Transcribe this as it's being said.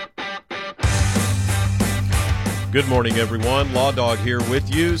Good morning, everyone. Law Dog here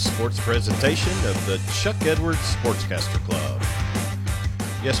with you. Sports presentation of the Chuck Edwards Sportscaster Club.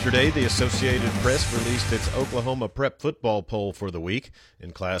 Yesterday, the Associated Press released its Oklahoma Prep football poll for the week.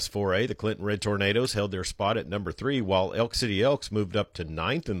 In Class 4A, the Clinton Red Tornadoes held their spot at number 3, while Elk City Elks moved up to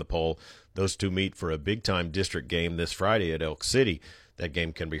 9th in the poll. Those two meet for a big-time district game this Friday at Elk City. That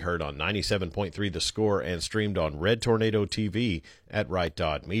game can be heard on 97.3 The Score and streamed on Red Tornado TV at Right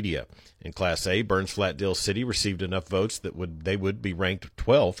Dot Media. In Class A, Burns-Flatdale City received enough votes that they would be ranked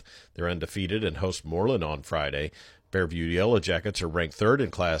 12th. They're undefeated and host Moreland on Friday. Fairview Yellow Jackets are ranked 3rd in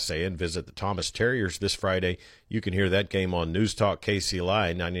Class A and visit the Thomas Terriers this Friday. You can hear that game on News Talk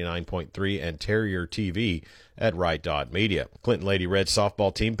KCLI 99.3 and Terrier TV at Right Dot Media. Clinton Lady Red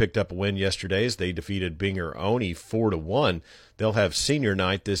softball team picked up a win yesterday as they defeated Binger Oni 4-1. They'll have senior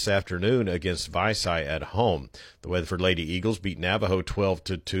night this afternoon against Visay at home. The Weatherford Lady Eagles beat Navajo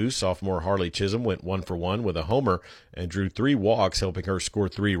 12-2. Sophomore Harley Chisholm went 1-for-1 with a homer and drew 3 walks, helping her score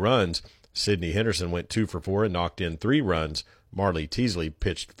 3 runs. Sydney Henderson went 2-for-4 and knocked in 3 runs. Marley Teasley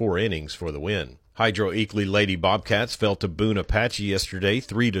pitched 4 innings for the win. Hydro Eakley Lady Bobcats fell to Boone Apache yesterday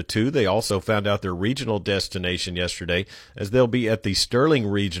 3-2. They also found out their regional destination yesterday as they'll be at the Sterling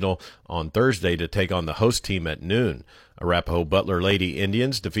Regional on Thursday to take on the host team at noon. Arapahoe Butler Lady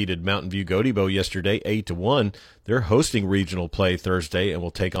Indians defeated Mountain View Gotebo yesterday 8-1. They're hosting regional play Thursday and will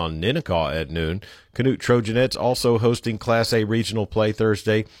take on Ninnekah at noon. Canute Trojanettes also hosting Class A regional play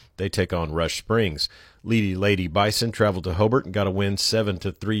Thursday. They take on Rush Springs. Leedy Lady Bison traveled to Hobart and got a win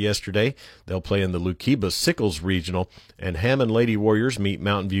 7-3 yesterday. They'll play in the Lukiba Sickles Regional, and Hammond Lady Warriors meet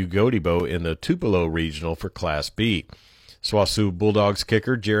Mountain View Gotebo in the Tupelo Regional for Class B. SWOSU Bulldogs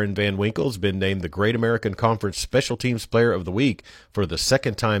kicker Jaron Van Winkle has been named the Great American Conference Special Teams Player of the Week for the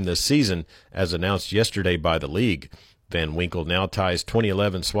second time this season, as announced yesterday by the league. Van Winkle now ties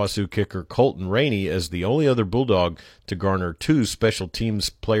 2011 SWOSU kicker Colton Rainey as the only other Bulldog to garner 2 Special Teams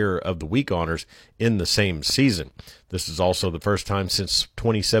Player of the Week honors in the same season. This is also the first time since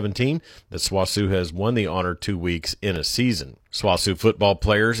 2017 that SWOSU has won the honor 2 weeks in a season. SWOSU football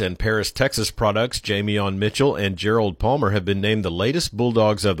players and Paris, Texas products Jamion Mitchell and Gerald Palmer have been named the latest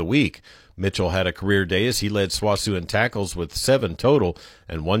Bulldogs of the Week. Mitchell had a career day as he led SWOSU in tackles with 7 total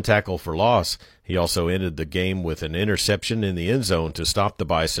and 1 tackle for loss. He also ended the game with an interception in the end zone to stop the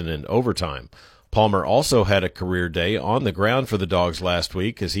Bison in overtime. Palmer also had a career day on the ground for the Dogs last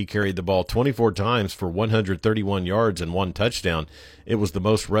week as he carried the ball 24 times for 131 yards and 1 touchdown. It was the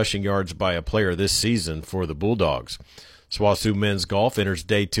most rushing yards by a player this season for the Bulldogs. SWOSU men's golf enters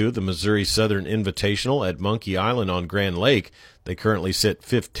day 2 of the Missouri Southern Invitational at Monkey Island on Grand Lake. They currently sit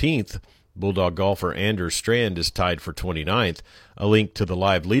 15th. Bulldog golfer Anders Strand is tied for 29th. A link to the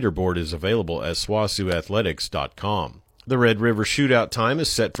live leaderboard is available at SWOSUathletics.com. The Red River Shootout time is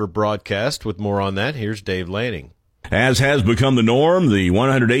set for broadcast. With more on that, here's Dave Lanning. As has become the norm, the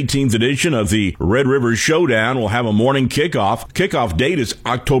 118th edition of the Red River Showdown will have a morning kickoff. Kickoff date is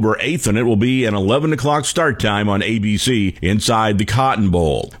October 8th, and it will be an 11 o'clock start time on ABC inside the Cotton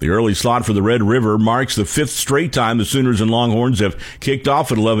Bowl. The early slot for the Red River marks the 5th straight time the Sooners and Longhorns have kicked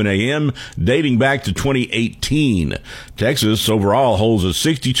off at 11 a.m., dating back to 2018. Texas overall holds a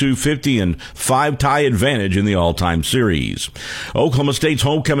 62-50 and 5-tie advantage in the all-time series. Oklahoma State's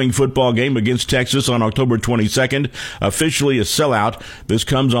homecoming football game against Texas on October 22nd officially a sellout. This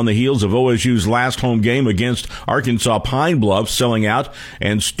comes on the heels of OSU's last home game against Arkansas Pine Bluff selling out,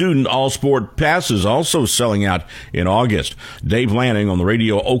 and student all-sport passes also selling out in August. Dave Lanning on the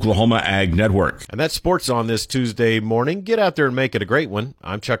Radio Oklahoma Ag Network. And that's sports on this Tuesday morning. Get out there and make it a great one.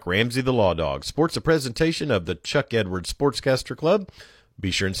 I'm Chuck Ramsey, the Law Dog. Sports a presentation of the Chuck Edwards Sportscaster Club.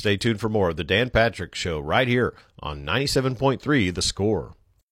 Be sure and stay tuned for more of the Dan Patrick Show right here on 97.3 The Score.